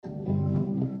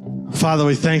Father,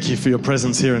 we thank you for your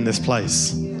presence here in this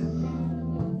place.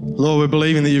 Lord, we're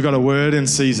believing that you've got a word in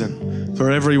season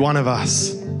for every one of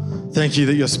us. Thank you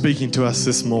that you're speaking to us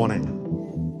this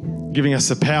morning, giving us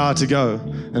the power to go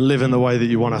and live in the way that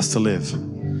you want us to live.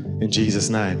 In Jesus'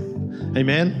 name.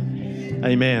 Amen.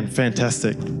 Amen.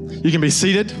 Fantastic. You can be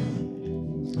seated.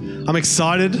 I'm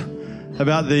excited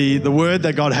about the word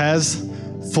that God has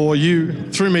for you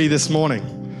through me this morning.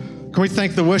 Can we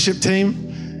thank the worship team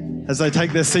as they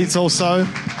take their seats also?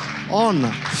 On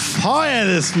fire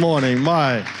this morning.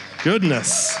 My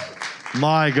goodness.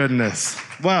 My goodness.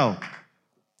 Well.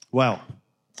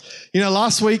 You know,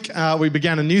 last week we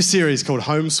began a new series called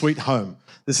Home Sweet Home.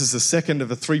 This is the second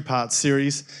of a three-part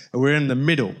series, and we're in the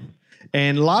middle.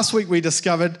 And last week we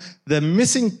discovered the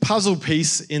missing puzzle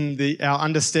piece in our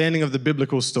understanding of the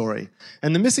biblical story.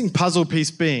 And the missing puzzle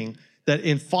piece being that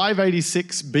in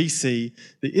 586 BC,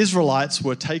 the Israelites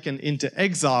were taken into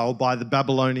exile by the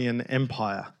Babylonian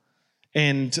Empire.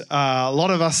 And a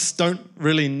lot of us don't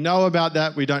really know about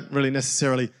that. We don't really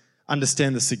necessarily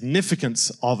understand the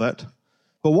significance of it.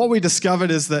 But what we discovered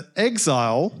is that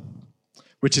exile,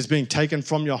 which is being taken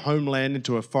from your homeland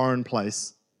into a foreign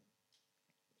place,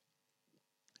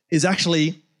 is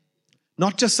actually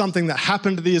not just something that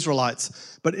happened to the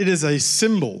Israelites, but it is a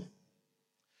symbol.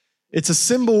 It's a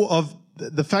symbol of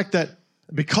the fact that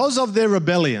because of their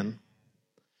rebellion,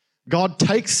 God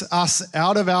takes us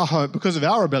out of our home. Because of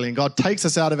our rebellion, God takes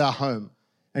us out of our home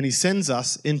and he sends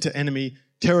us into enemy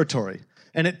territory.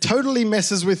 And it totally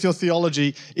messes with your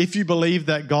theology if you believe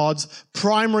that God's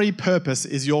primary purpose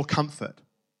is your comfort.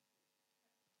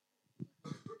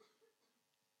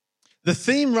 The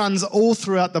theme runs all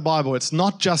throughout the Bible. It's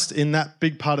not just in that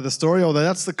big part of the story, although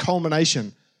that's the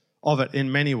culmination of it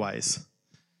in many ways.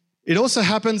 It also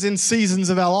happens in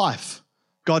seasons of our life.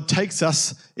 God takes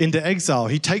us into exile.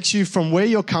 He takes you from where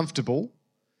you're comfortable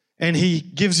and he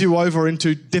gives you over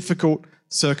into difficult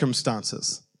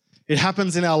circumstances. It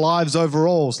happens in our lives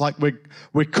overall. It's like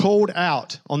we're called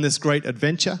out on this great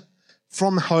adventure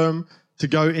from home to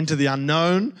go into the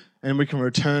unknown, and we can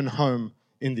return home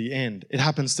in the end. It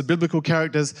happens to biblical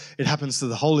characters, it happens to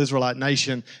the whole Israelite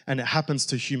nation, and it happens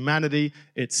to humanity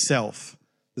itself.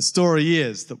 The story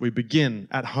is that we begin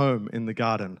at home in the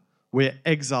garden. We're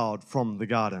exiled from the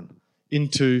garden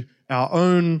into our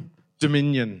own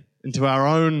dominion, into our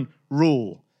own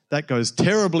rule. That goes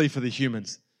terribly for the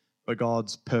humans, but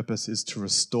God's purpose is to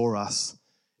restore us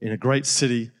in a great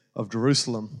city of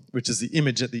Jerusalem, which is the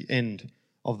image at the end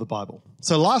of the Bible.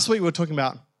 So last week we were talking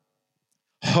about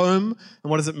home and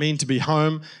what does it mean to be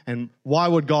home and why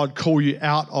would God call you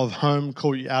out of home,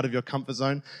 call you out of your comfort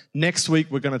zone. Next week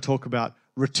we're going to talk about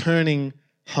returning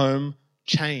home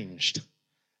changed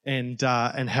and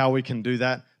how we can do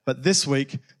that. But this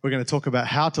week we're going to talk about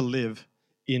how to live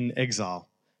in exile.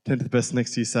 Turn to the person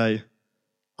next to you, say,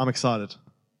 I'm excited.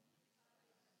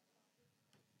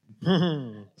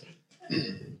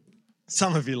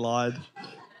 Some of you lied.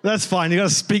 That's fine. You got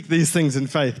to speak these things in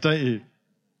faith, don't you?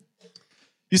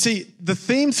 You see, the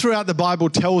theme throughout the Bible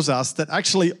tells us that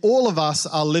actually all of us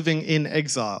are living in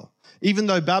exile. Even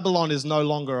though Babylon is no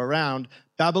longer around,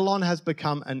 Babylon has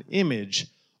become an image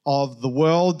of the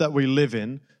world that we live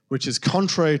in, which is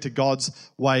contrary to God's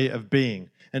way of being.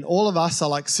 And all of us are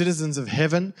like citizens of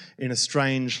heaven in a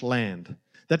strange land.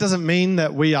 That doesn't mean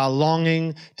that we are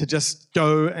longing to just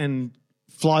go and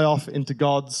fly off into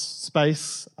God's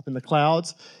space up in the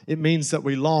clouds. It means that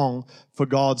we long for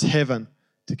God's heaven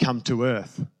to come to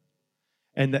earth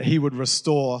and that he would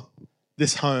restore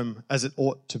this home as it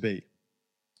ought to be.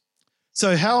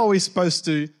 So how are we supposed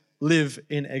to live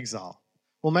in exile?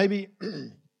 Well, maybe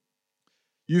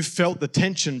you've felt the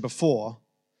tension before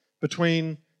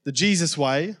between the Jesus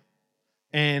way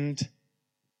and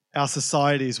our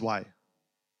society's way.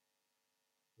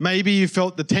 Maybe you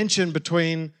felt the tension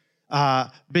between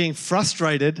being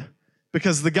frustrated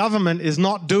because the government is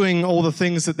not doing all the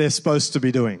things that they're supposed to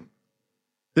be doing.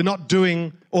 They're not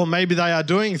doing, or maybe they are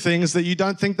doing things that you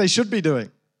don't think they should be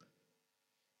doing.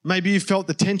 Maybe you felt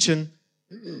the tension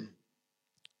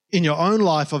in your own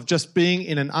life of just being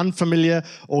in an unfamiliar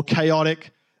or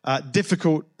chaotic,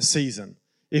 difficult season.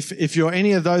 If you're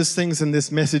any of those things, then this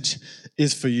message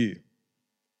is for you.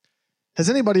 Has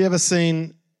anybody ever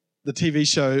seen the TV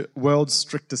show World's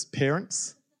Strictest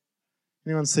Parents?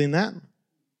 Anyone seen that?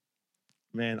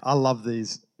 Man, I love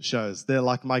these shows. They're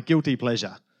like my guilty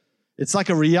pleasure. It's like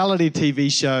a reality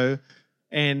TV show,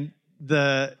 and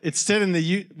it's set in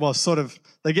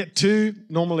they get two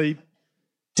normally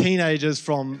teenagers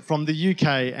from the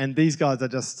UK, and these guys are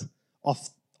just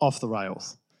off the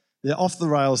rails. They're off the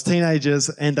rails teenagers,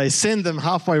 and they send them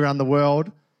halfway around the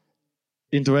world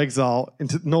into exile,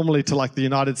 normally to like the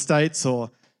United States or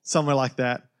somewhere like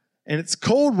that. And it's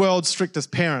called World's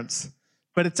Strictest Parents,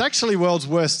 but it's actually World's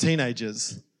Worst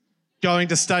Teenagers going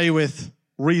to stay with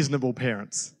reasonable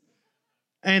parents.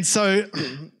 And so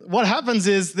what happens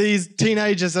is these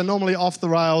teenagers are normally off the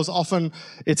rails. Often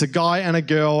it's a guy and a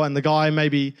girl, and the guy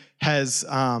maybe has,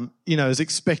 is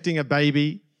expecting a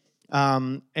baby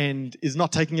and is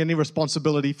not taking any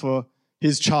responsibility for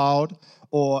his child.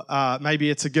 Or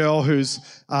maybe it's a girl who's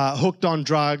hooked on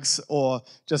drugs or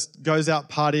just goes out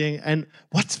partying. And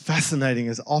what's fascinating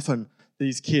is often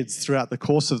these kids, throughout the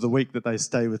course of the week that they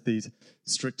stay with these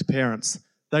strict parents,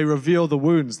 they reveal the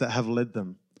wounds that have led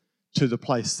them to the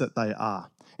place that they are.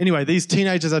 Anyway, these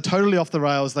teenagers are totally off the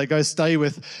rails. They go stay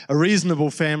with a reasonable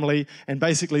family, and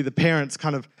basically the parents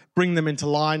kind of bring them into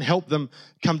line, help them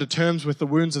come to terms with the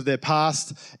wounds of their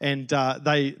past, and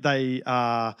they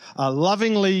are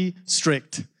lovingly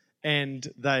strict,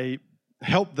 and they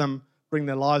help them bring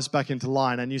their lives back into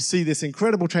line. And you see this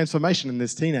incredible transformation in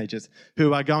these teenagers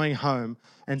who are going home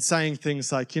and saying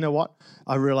things like, you know what,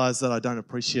 I realize that I don't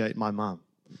appreciate my mum.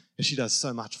 She does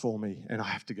so much for me, and I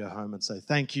have to go home and say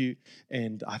thank you,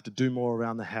 and I have to do more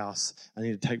around the house. I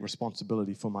need to take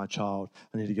responsibility for my child.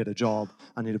 I need to get a job.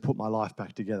 I need to put my life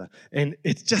back together. And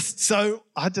it's just so,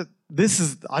 I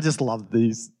just love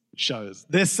these shows.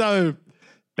 They're so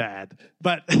bad,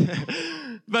 but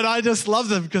I just love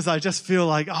them because I just feel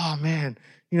like, oh man,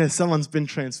 someone's been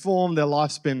transformed. Their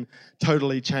life's been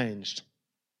totally changed.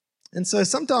 And so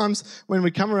sometimes when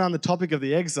we come around the topic of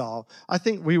the exile, I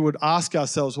think we would ask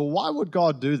ourselves, well, why would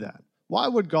God do that? Why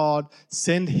would God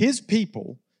send his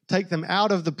people, take them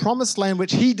out of the promised land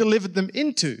which he delivered them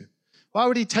into? Why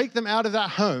would he take them out of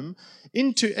that home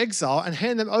into exile and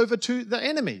hand them over to the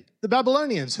enemy, the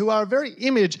Babylonians, who are a very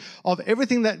image of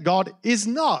everything that God is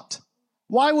not?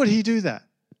 Why would he do that?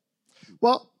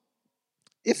 Well,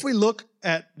 if we look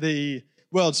at the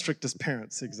World's Strictest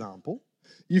Parents example,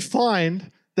 you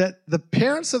find that the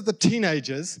parents of the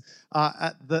teenagers are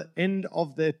at the end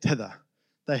of their tether.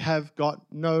 They have got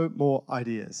no more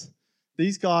ideas.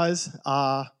 These guys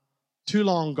are too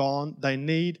long gone. They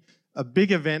need a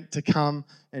big event to come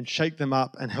and shake them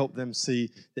up and help them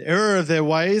see the error of their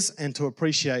ways and to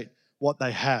appreciate what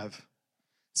they have.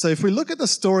 So if we look at the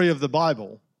story of the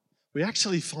Bible, we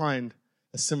actually find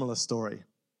a similar story.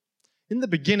 In the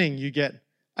beginning, you get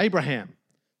Abraham,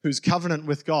 whose covenant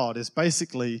with God is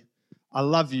basically, I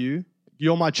love you,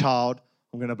 you're my child,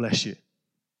 I'm going to bless you.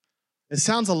 It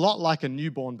sounds a lot like a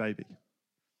newborn baby.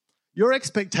 Your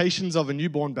expectations of a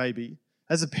newborn baby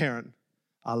as a parent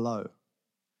are low,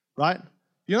 right?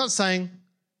 You're not saying,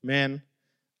 man,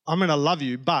 I'm going to love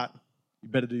you, but you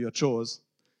better do your chores.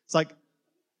 It's like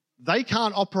they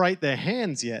can't operate their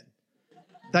hands yet.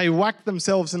 They whack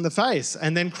themselves in the face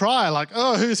and then cry like,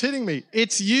 oh, who's hitting me?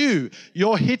 It's you.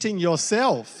 You're hitting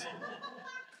yourself.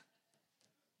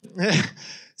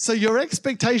 So your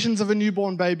expectations of a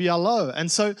newborn baby are low.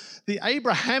 And so the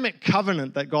Abrahamic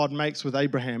covenant that God makes with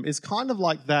Abraham is kind of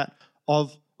like that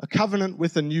of a covenant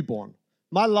with a newborn.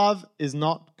 My love is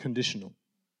not conditional.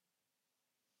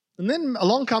 And then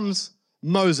along comes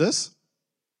Moses,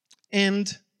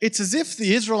 and it's as if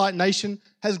the Israelite nation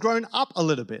has grown up a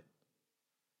little bit.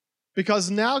 Because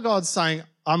now God's saying,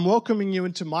 I'm welcoming you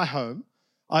into my home.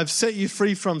 I've set you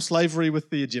free from slavery with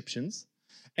the Egyptians.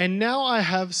 And now I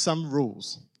have some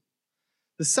rules.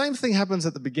 The same thing happens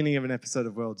at the beginning of an episode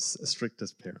of World's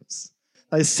Strictest Parents.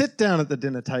 They sit down at the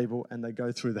dinner table and they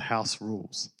go through the house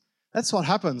rules. That's what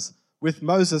happens with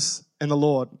Moses and the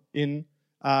Lord in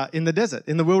the desert,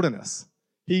 in the wilderness.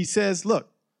 He says, look,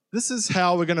 this is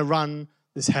how we're going to run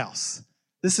this house.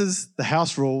 This is the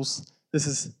house rules.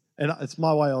 And it's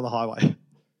my way or the highway.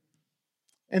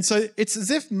 And so it's as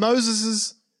if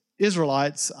Moses'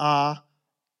 Israelites are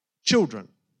children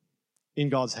in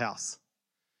God's house.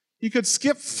 You could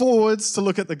skip forwards to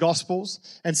look at the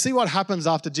Gospels and see what happens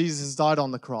after Jesus died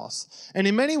on the cross. And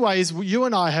in many ways, you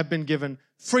and I have been given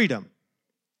freedom.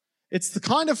 It's the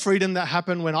kind of freedom that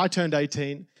happened when I turned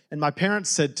 18 and my parents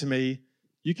said to me,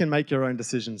 you can make your own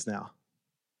decisions now.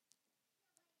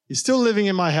 You're still living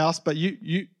in my house, but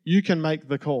you can make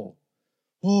the call.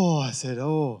 Oh, I said,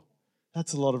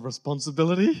 that's a lot of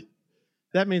responsibility.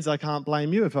 That means I can't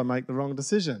blame you if I make the wrong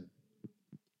decision.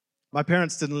 My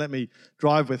parents didn't let me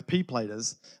drive with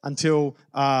P-platers until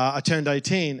I turned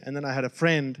 18, and then I had a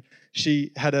friend.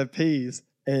 She had her Ps,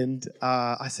 and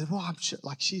I said, "Well, I'm sure,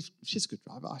 she's a good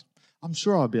driver. I'm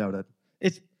sure I'll be able to."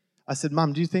 I said,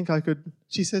 "Mum, do you think I could?"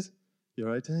 She says,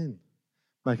 "You're 18.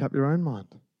 Make up your own mind."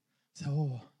 I said,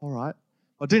 "Oh, all right.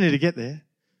 I do need to get there."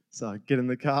 So I get in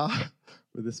the car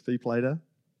with this P-plater,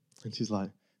 and she's like,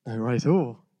 "No, right,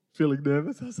 feeling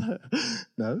nervous. I was like,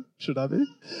 no, should I be?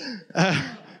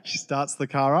 She starts the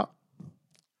car up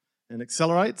and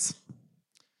accelerates.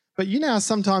 But you know how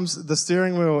sometimes the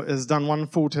steering wheel is done one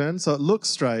full turn, so it looks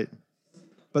straight,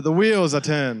 but the wheels are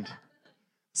turned.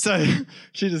 So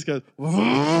she just goes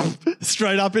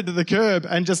straight up into the curb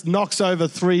and just knocks over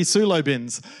 3 Sulo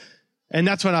bins. And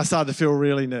that's when I started to feel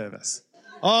really nervous.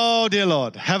 Oh, dear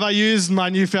Lord, have I used my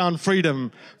newfound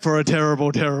freedom for a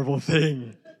terrible, terrible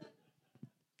thing?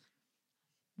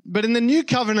 But in the new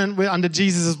covenant, we're under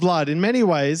Jesus' blood. In many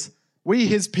ways, we,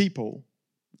 his people,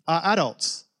 are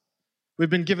adults. We've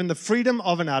been given the freedom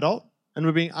of an adult, and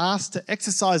we're being asked to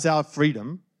exercise our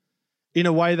freedom in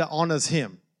a way that honors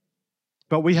him.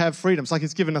 But we have freedom. It's like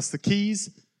he's given us the keys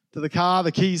to the car,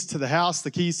 the keys to the house,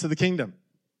 the keys to the kingdom.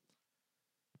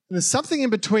 And there's something in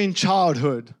between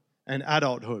childhood and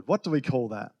adulthood. What do we call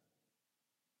that?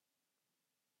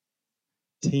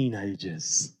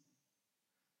 Teenagers.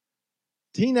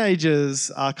 Teenagers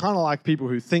are kind of like people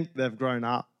who think they've grown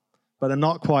up, but are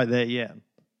not quite there yet.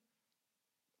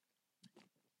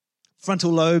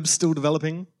 Frontal lobes still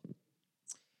developing.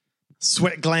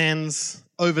 Sweat glands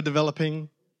overdeveloping.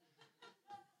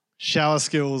 Shower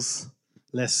skills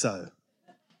less so.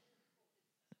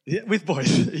 Yeah, with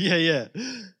boys. yeah.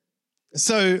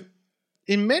 So,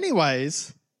 in many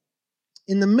ways,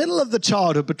 in the middle of the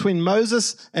childhood between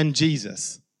Moses and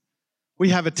Jesus, we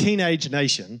have a teenage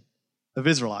nation of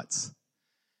Israelites.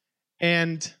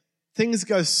 And things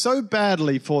go so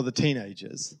badly for the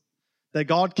teenagers that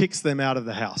God kicks them out of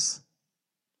the house.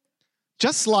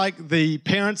 Just like the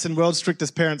parents in World's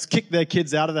Strictest Parents kick their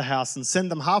kids out of the house and send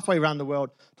them halfway around the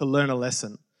world to learn a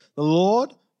lesson, the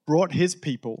Lord brought his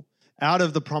people out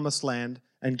of the promised land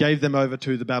and gave them over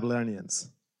to the Babylonians.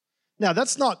 Now,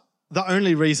 that's not the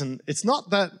only reason. It's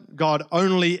not that God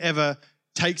only ever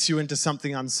takes you into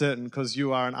something uncertain because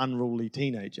you are an unruly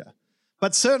teenager.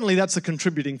 But certainly that's a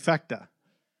contributing factor.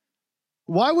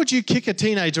 Why would you kick a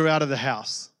teenager out of the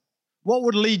house? What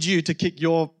would lead you to kick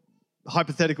your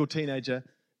hypothetical teenager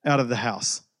out of the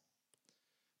house?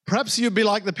 Perhaps you'd be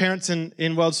like the parents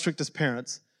in World's Strictest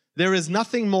Parents. There is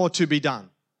nothing more to be done.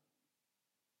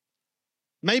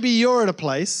 Maybe you're at a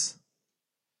place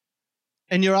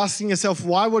and you're asking yourself,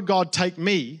 why would God take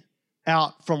me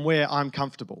out from where I'm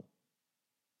comfortable?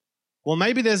 Well,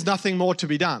 maybe there's nothing more to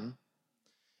be done.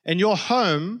 And your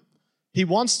home, he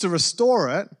wants to restore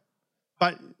it,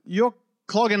 but you're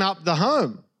clogging up the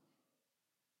home.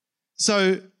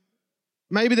 So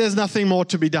maybe there's nothing more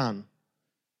to be done.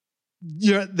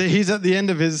 He's at the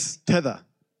end of his tether.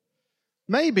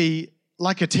 Maybe,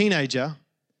 like a teenager,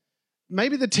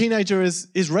 maybe the teenager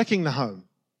is wrecking the home.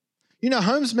 You know,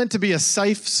 home's meant to be a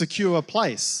safe, secure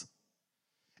place.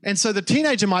 And so the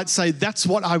teenager might say, that's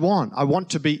what I want. I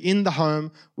want to be in the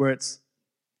home where it's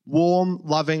warm,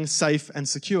 loving, safe, and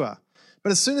secure.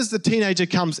 But as soon as the teenager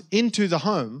comes into the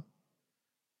home,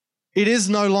 it is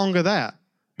no longer that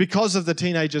because of the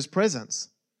teenager's presence.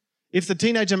 If the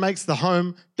teenager makes the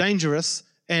home dangerous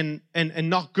and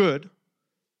not good,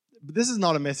 but this is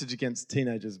not a message against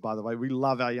teenagers, by the way. We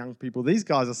love our young people. These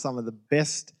guys are some of the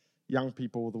best young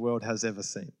people the world has ever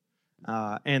seen.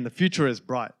 And the future is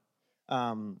bright.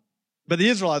 But the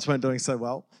Israelites weren't doing so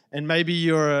well. And maybe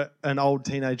you're an old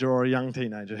teenager or a young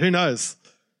teenager. Who knows?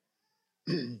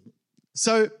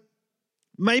 So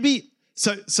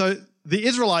the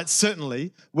Israelites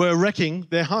certainly were wrecking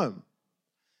their home.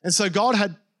 And so God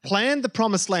had planned the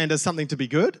promised land as something to be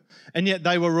good, and yet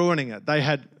they were ruining it. They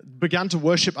had begun to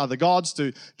worship other gods,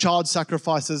 do child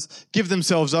sacrifices, give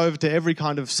themselves over to every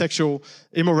kind of sexual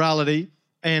immorality.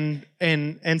 And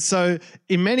so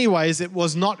in many ways, it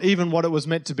was not even what it was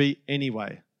meant to be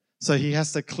anyway. So he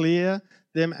has to clear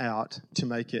them out to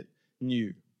make it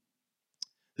new.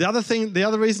 The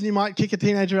other reason you might kick a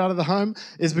teenager out of the home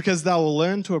is because they will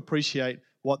learn to appreciate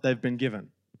what they've been given.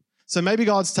 So maybe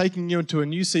God's taking you into a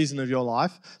new season of your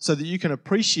life so that you can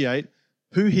appreciate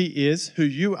who he is, who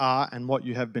you are, and what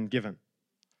you have been given.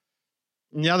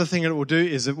 And the other thing it will do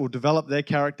is it will develop their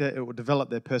character, it will develop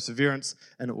their perseverance,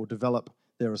 and it will develop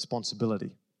their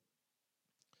responsibility.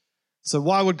 So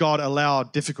why would God allow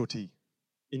difficulty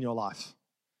in your life?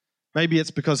 Maybe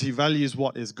it's because he values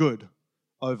what is good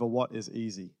over what is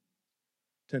easy.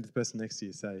 Turn to the person next to you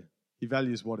and say, he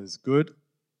values what is good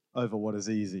over what is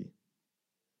easy.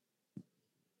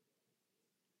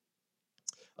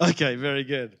 Okay, very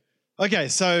good. Okay,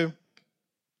 so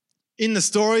in the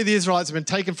story, the Israelites have been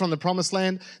taken from the promised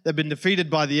land. They've been defeated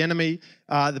by the enemy,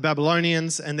 the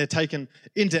Babylonians, and they're taken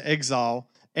into exile.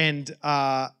 And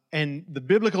the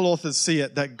biblical authors see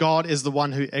it that God is the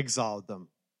one who exiled them,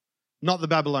 not the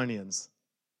Babylonians.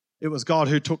 It was God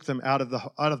who took them out of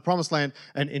the promised land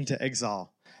and into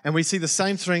exile. And we see the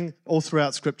same thing all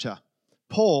throughout Scripture.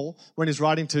 Paul, when he's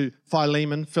writing to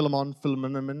Philemon,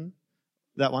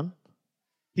 that one,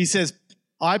 he says,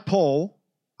 I, Paul,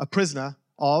 a prisoner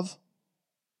of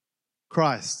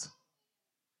Christ.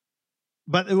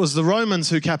 But it was the Romans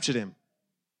who captured him.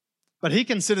 But he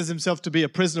considers himself to be a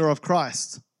prisoner of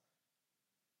Christ.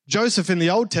 Joseph in the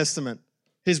Old Testament,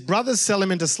 his brothers sell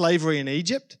him into slavery in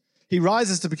Egypt. He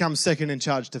rises to become second in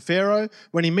charge to Pharaoh.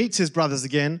 When he meets his brothers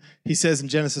again, he says in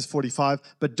Genesis 45,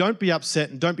 but don't be upset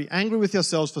and don't be angry with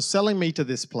yourselves for selling me to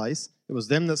this place. It was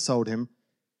them that sold him.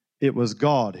 It was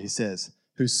God, he says,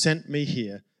 who sent me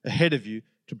here ahead of you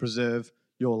to preserve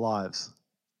your lives.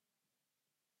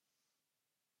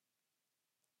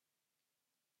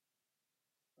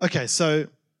 Okay, so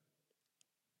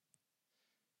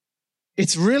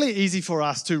it's really easy for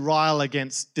us to rile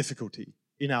against difficulty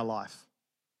in our life.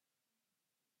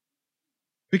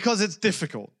 Because it's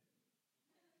difficult.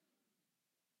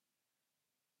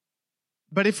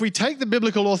 But if we take the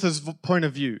biblical author's point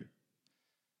of view,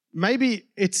 maybe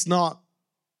it's not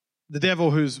the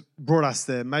devil who's brought us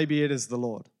there. Maybe it is the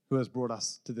Lord who has brought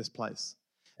us to this place.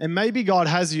 And maybe God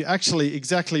has you actually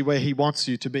exactly where he wants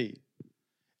you to be.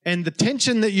 And the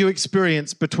tension that you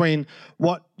experience between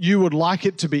what you would like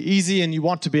it to be easy and you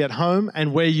want to be at home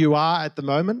and where you are at the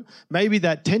moment, maybe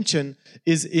that tension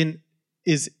is in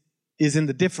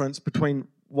the difference between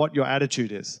what your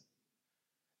attitude is.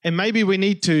 And maybe we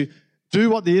need to do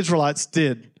what the Israelites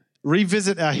did,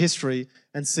 revisit our history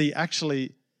and see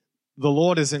actually the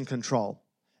Lord is in control.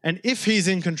 And if he's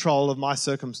in control of my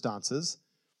circumstances,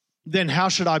 then how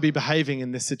should I be behaving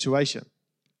in this situation?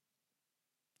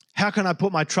 How can I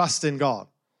put my trust in God?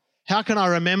 How can I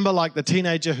remember like the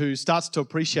teenager who starts to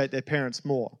appreciate their parents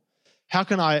more? How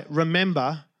can I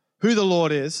remember who the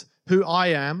Lord is, who I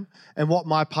am, and what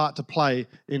my part to play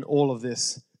in all of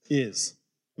this is?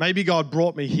 Maybe God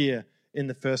brought me here in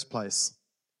the first place.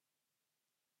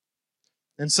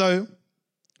 And so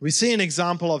we see an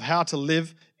example of how to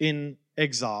live in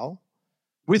exile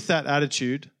with that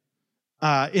attitude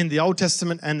in the Old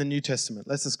Testament and the New Testament.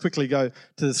 Let's just quickly go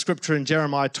to the scripture in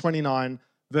Jeremiah 29,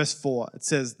 verse 4. It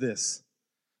says this.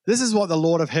 This is what the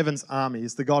Lord of heaven's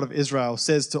armies, the God of Israel,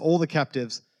 says to all the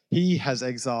captives he has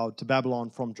exiled to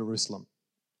Babylon from Jerusalem.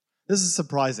 This is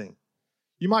surprising.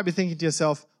 You might be thinking to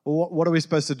yourself, well, what are we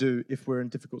supposed to do if we're in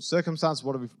difficult circumstances?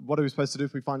 What are we supposed to do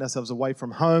if we find ourselves away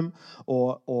from home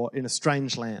or in a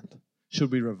strange land?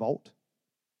 Should we revolt?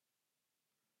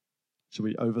 Should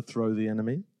we overthrow the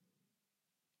enemy?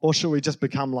 Or should we just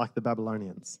become like the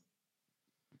Babylonians?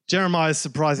 Jeremiah's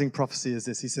surprising prophecy is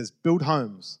this. He says, build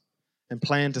homes and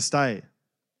plan to stay.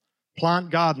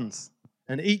 Plant gardens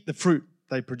and eat the food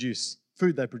they produce.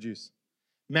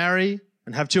 Marry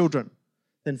and have children.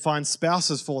 Then find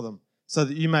spouses for them so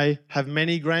that you may have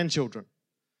many grandchildren.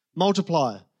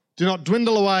 Multiply. Do not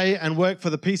dwindle away and work for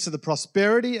the peace of the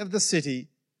prosperity of the city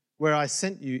where I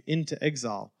sent you into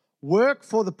exile. Work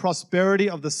for the prosperity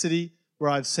of the city where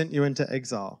I've sent you into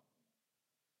exile.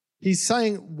 He's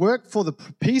saying work for the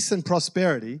peace and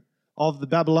prosperity of the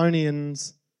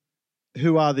Babylonians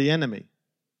who are the enemy.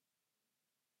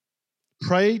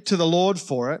 Pray to the Lord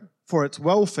for it, for its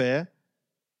welfare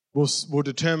will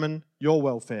determine your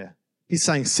welfare. He's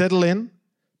saying settle in,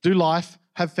 do life,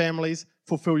 have families,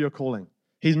 fulfill your calling.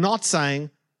 He's not saying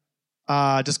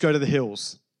just go to the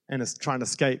hills and try and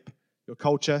escape your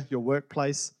culture, your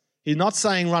workplace. He's not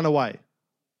saying run away.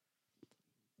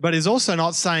 But he's also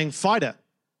not saying fight it.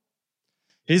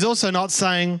 He's also not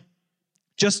saying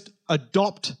just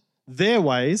adopt their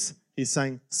ways. He's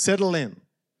saying settle in.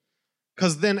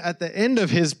 Because then at the end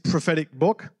of his prophetic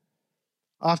book,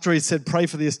 after he said pray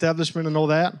for the establishment and all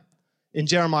that, in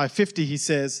Jeremiah 50 he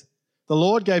says, the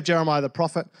Lord gave Jeremiah the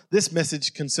prophet this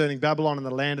message concerning Babylon and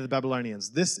the land of the Babylonians.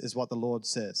 This is what the Lord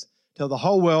says. Tell the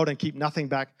whole world and keep nothing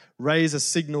back. Raise a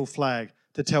signal flag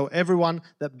to tell everyone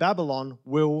that Babylon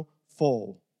will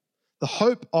fall. The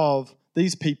hope of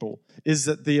these people is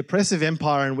that the oppressive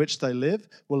empire in which they live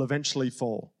will eventually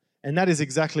fall. And that is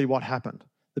exactly what happened.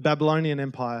 The Babylonian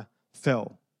Empire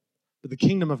fell, but the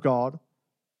kingdom of God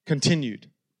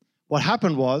continued. What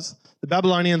happened was the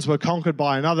Babylonians were conquered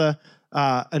by another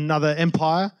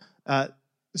empire.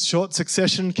 Short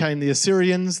succession came the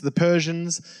Assyrians, the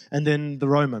Persians, and then the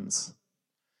Romans.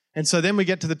 And so then we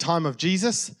get to the time of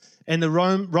Jesus, and the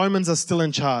Romans are still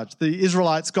in charge. The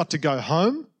Israelites got to go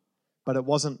home, but it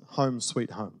wasn't home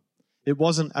sweet home. It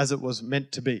wasn't as it was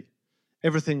meant to be.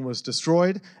 Everything was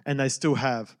destroyed, and they still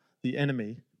have the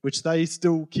enemy, which they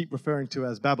still keep referring to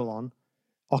as Babylon,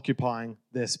 occupying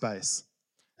their space.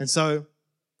 And so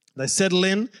They settle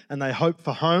in and they hope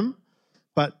for home,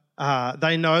 but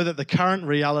they know that the current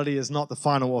reality is not the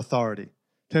final authority.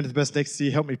 Turn to the person next to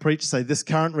you, help me preach, say, this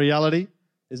current reality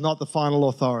is not the final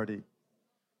authority.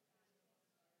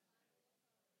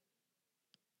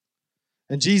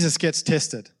 And Jesus gets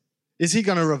tested. Is he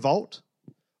going to revolt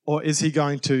or is he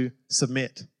going to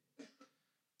submit?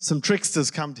 Some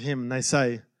tricksters come to him and they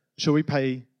say, should we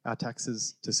pay our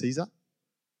taxes to Caesar?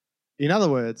 In other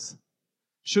words,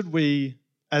 should we,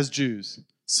 as Jews,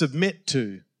 submit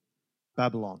to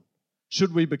Babylon?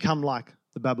 Should we become like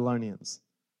the Babylonians?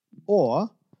 Or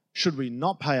should we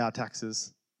not pay our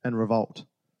taxes and revolt?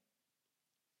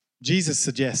 Jesus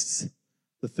suggests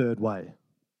the third way.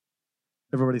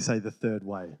 Everybody say the third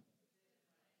way.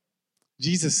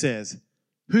 Jesus says,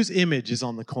 whose image is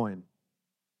on the coin?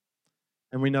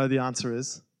 And we know the answer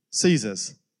is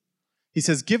Caesar's. He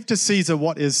says, give to Caesar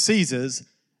what is Caesar's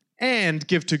and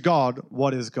give to God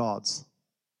what is God's.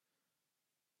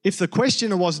 If the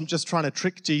questioner wasn't just trying to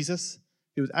trick Jesus,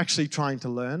 he was actually trying to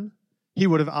learn, he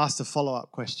would have asked a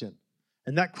follow-up question.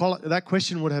 And that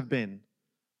question would have been,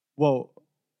 well,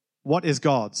 what is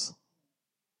God's?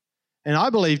 And I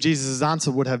believe Jesus'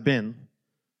 answer would have been,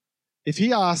 if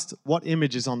he asked what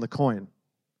image is on the coin,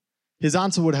 his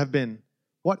answer would have been,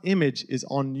 what image is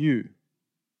on you?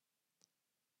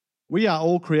 We are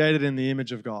all created in the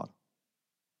image of God.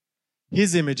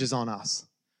 His image is on us.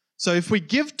 So if we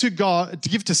give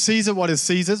to Caesar what is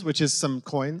Caesar's, which is some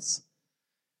coins,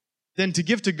 then to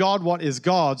give to God what is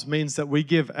God's means that we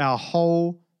give our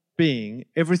whole being,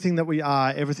 everything that we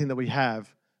are, everything that we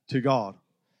have, to God.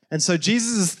 And so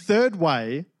Jesus' third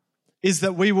way is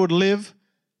that we would live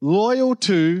loyal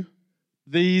to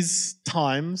these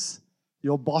times,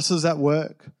 your bosses at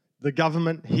work, the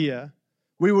government here.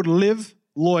 We would live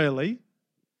loyally,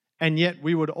 and yet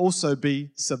we would also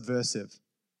be subversive.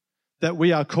 That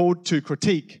we are called to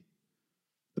critique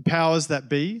the powers that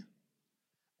be,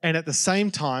 and at the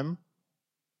same time,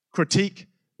 critique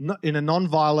in a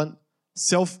non-violent,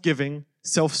 self-giving,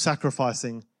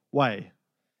 self-sacrificing way.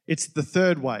 It's the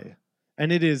third way,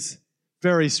 and it is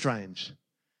very strange.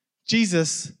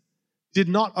 Jesus did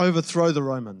not overthrow the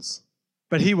Romans,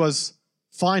 but he was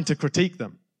fine to critique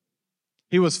them.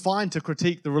 He was fine to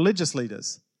critique the religious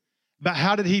leaders. But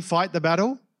how did he fight the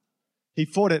battle? He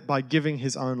fought it by giving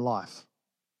his own life.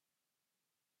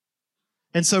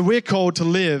 And so we're called to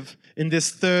live in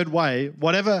this third way.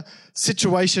 Whatever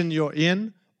situation you're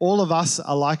in, all of us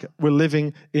are like we're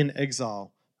living in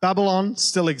exile. Babylon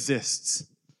still exists.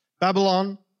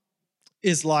 Babylon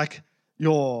is like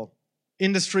your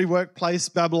industry workplace.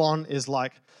 Babylon is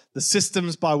like the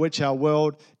systems by which our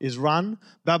world is run.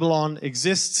 Babylon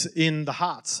exists in the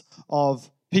hearts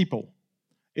of people.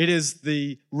 It is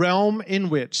the realm in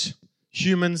which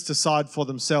humans decide for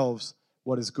themselves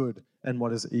what is good and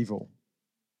what is evil.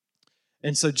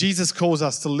 And so Jesus calls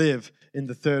us to live in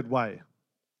the third way,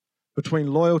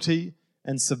 between loyalty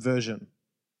and subversion,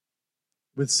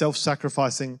 with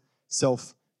self-sacrificing,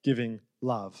 self-giving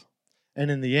love.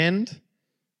 And in the end,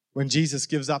 when Jesus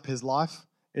gives up his life,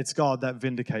 it's God that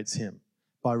vindicates him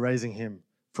by raising him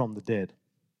from the dead.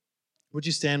 Would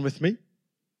you stand with me?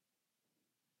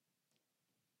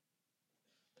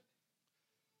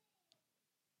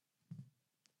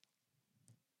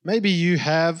 Maybe you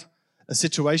have a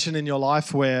situation in your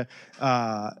life where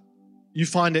you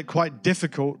find it quite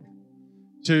difficult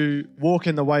to walk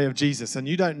in the way of Jesus and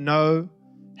you don't know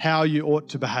how you ought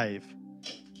to behave.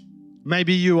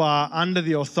 Maybe you are under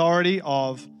the authority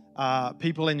of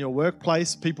people in your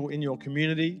workplace, people in your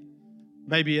community.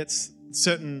 Maybe it's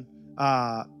certain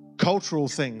cultural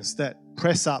things that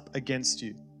press up against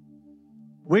you.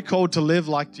 We're called to live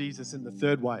like Jesus in the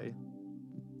third way.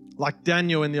 Like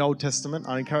Daniel in the Old Testament,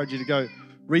 I encourage you to go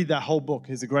read that whole book.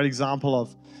 He's a great example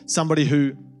of somebody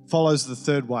who follows the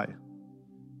third way.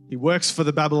 He works for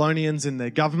the Babylonians in their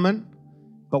government,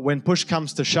 but when push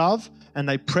comes to shove and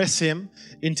they press him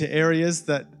into areas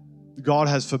that God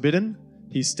has forbidden,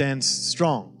 he stands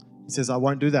strong. He says, I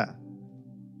won't do that.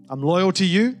 I'm loyal to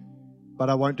you, but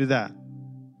I won't do that.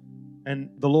 And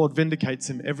the Lord vindicates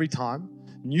him every time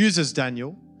and uses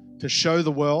Daniel to show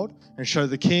the world and show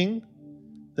the king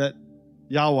that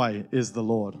Yahweh is the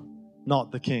Lord,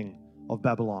 not the king of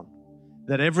Babylon.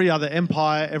 That every other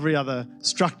empire, every other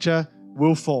structure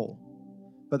will fall,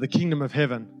 but the kingdom of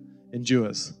heaven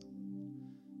endures.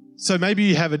 So maybe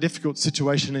you have a difficult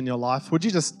situation in your life. Would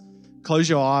you just close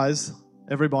your eyes,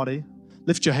 everybody?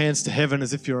 Lift your hands to heaven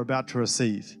as if you're about to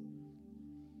receive.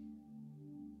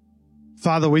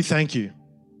 Father, we thank you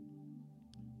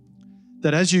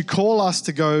that as you call us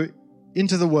to go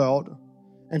into the world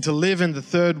and to live in the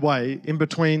third way, in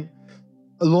between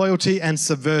loyalty and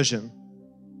subversion.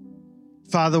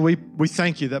 Father, we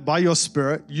thank you that by your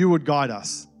Spirit, you would guide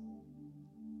us,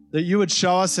 that you would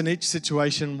show us in each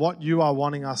situation what you are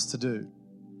wanting us to do.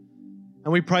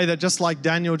 And we pray that just like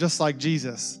Daniel, just like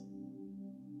Jesus,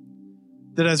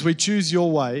 that as we choose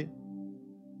your way,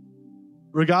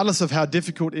 regardless of how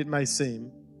difficult it may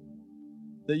seem,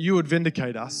 that you would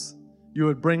vindicate us, you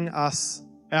would bring us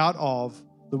out of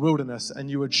the wilderness,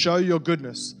 and you would show your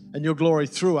goodness and your glory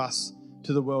through us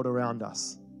to the world around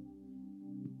us.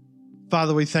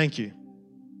 Father, we thank you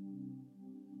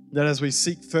that as we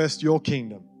seek first your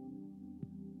kingdom,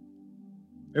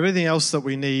 everything else that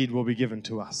we need will be given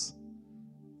to us.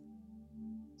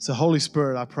 So Holy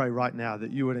Spirit, I pray right now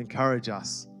that you would encourage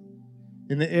us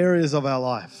in the areas of our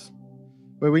life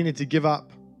where we need to give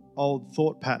up old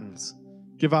thought patterns,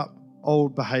 give up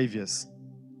old behaviors,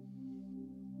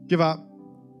 give up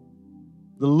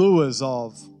the lures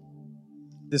of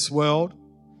this world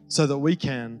so that we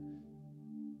can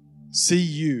see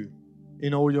you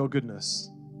in all your goodness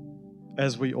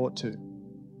as we ought to.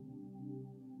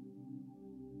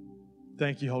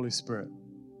 Thank you, Holy Spirit.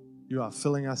 You are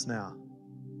filling us now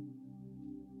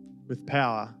with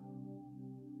power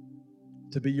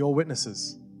to be your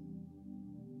witnesses.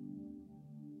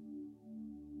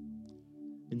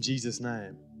 In Jesus'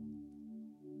 name.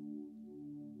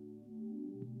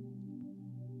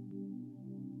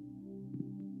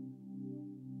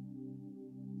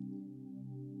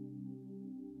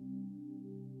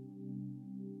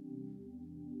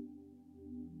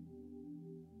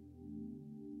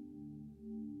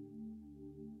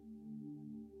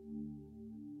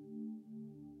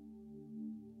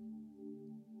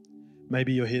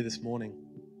 Maybe you're here this morning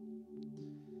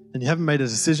and you haven't made a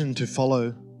decision to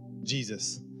follow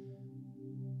Jesus.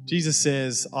 Jesus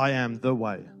says, I am the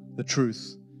way, the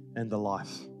truth, and the life.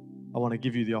 I want to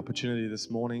give you the opportunity this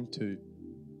morning to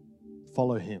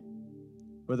follow him.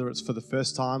 Whether it's for the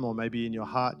first time or maybe in your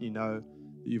heart you know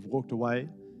that you've walked away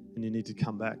and you need to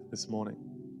come back this morning.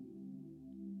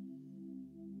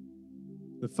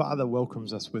 The Father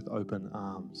welcomes us with open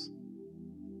arms.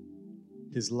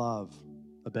 His love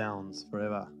abounds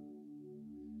forever.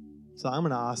 So I'm going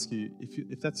to ask you,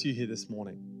 if that's you here this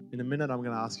morning, in a minute I'm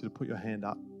going to ask you to put your hand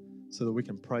up so that we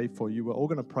can pray for you. We're all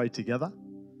going to pray together.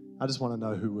 I just want to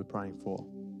know who we're praying for.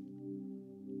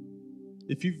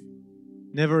 If you've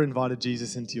never invited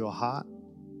Jesus into your heart,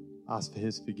 ask for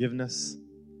his forgiveness,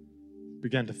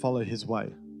 begin to follow his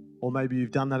way. Or maybe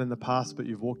you've done that in the past, but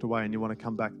you've walked away and you want to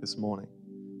come back this morning.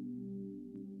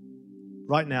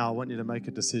 Right now, I want you to make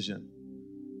a decision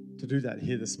to do that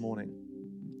here this morning.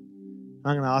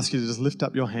 I'm going to ask you to just lift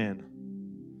up your hand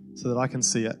so that I can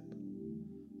see it.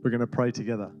 We're going to pray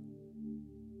together.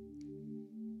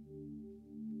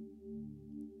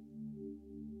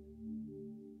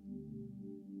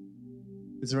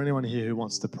 Is there anyone here who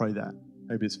wants to pray that?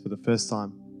 Maybe it's for the first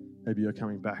time. Maybe you're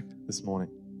coming back this morning.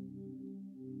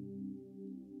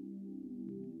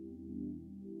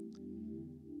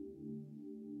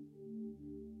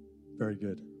 Very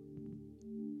good.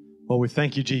 Well, we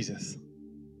thank you, Jesus,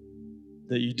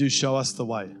 that you do show us the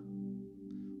way.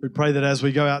 We pray that as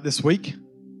we go out this week,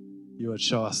 you would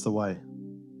show us the way.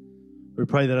 We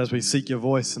pray that as we seek your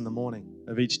voice in the morning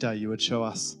of each day, you would show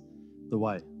us the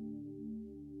way.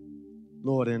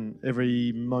 Lord, in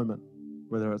every moment,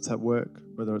 whether it's at work,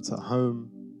 whether it's at home,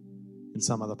 in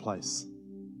some other place,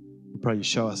 we pray you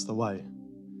show us the way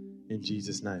in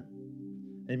Jesus' name.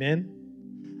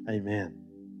 Amen. Amen.